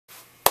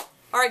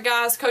Alright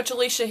guys, Coach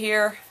Alicia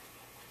here.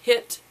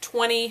 Hit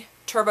 20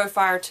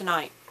 Turbofire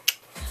tonight.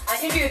 I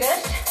can do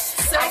this.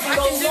 So I can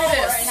do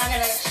this. And I'm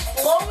going to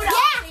explode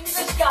up into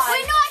the sky.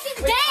 Wait, no, I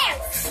can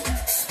dance.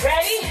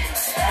 Ready?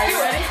 Are you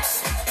ready?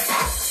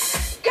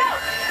 Go!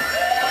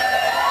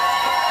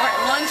 Alright,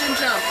 lunge and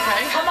jump,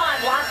 okay? Come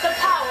on, lots of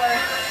power.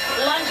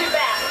 Lunge it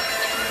back.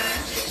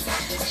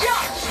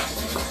 Jump!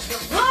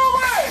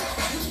 Lower!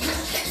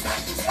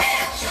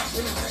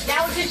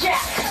 Now it's a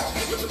jack.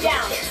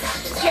 Down.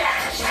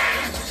 Jack.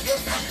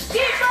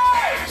 Deeper!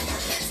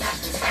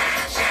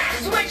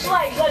 Switch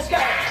legs, let's go.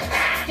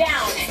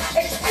 Down.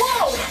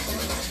 Explode!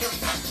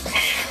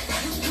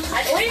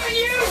 I believe in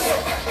you!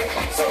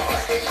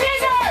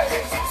 Bigger!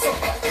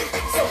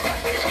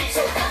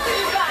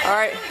 You guys,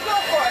 Alright, really go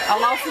for it. I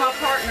lost my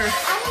partner.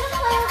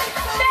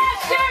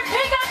 Faster!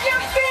 Pick up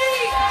your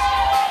feet!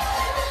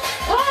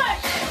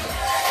 Push!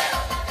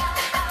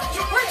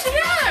 Where'd you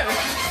go?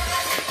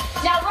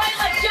 Now right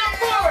leg, jump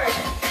forward.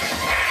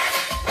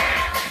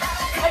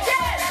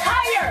 Again,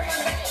 higher.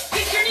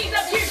 Get your knees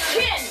up to your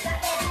chin.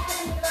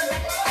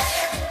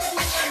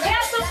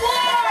 Tap the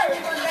floor.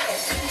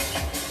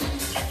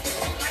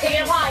 Take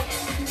it up high.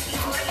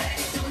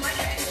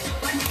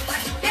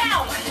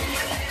 Down.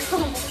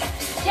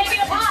 Take it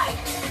up high.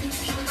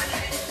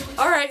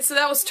 Alright, so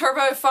that was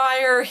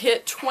Turbofire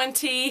Hit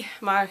 20,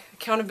 my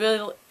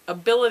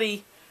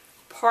accountability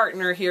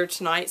partner here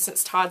tonight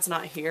since Todd's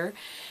not here.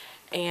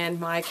 And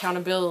my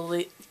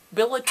accountability,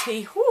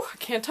 whew, I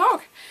can't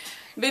talk,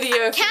 video for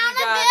you guys.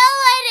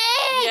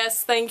 Accountability!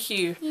 Yes, thank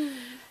you.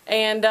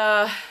 And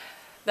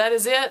that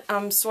is it.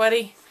 I'm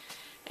sweaty.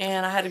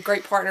 And I had a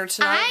great partner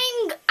tonight.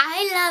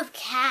 I love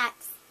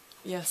cats.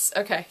 Yes,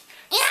 okay.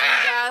 Yeah. See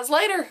you guys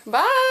later.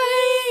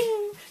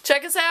 Bye.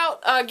 Check us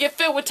out,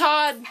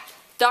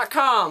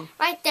 getfitwithtodd.com.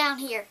 Right down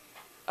here.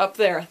 Up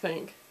there, I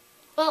think.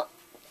 Well,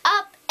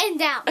 up and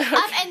down.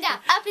 Up and down.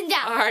 Up and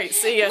down. All right,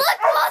 see ya. Look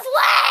both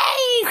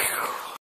ways!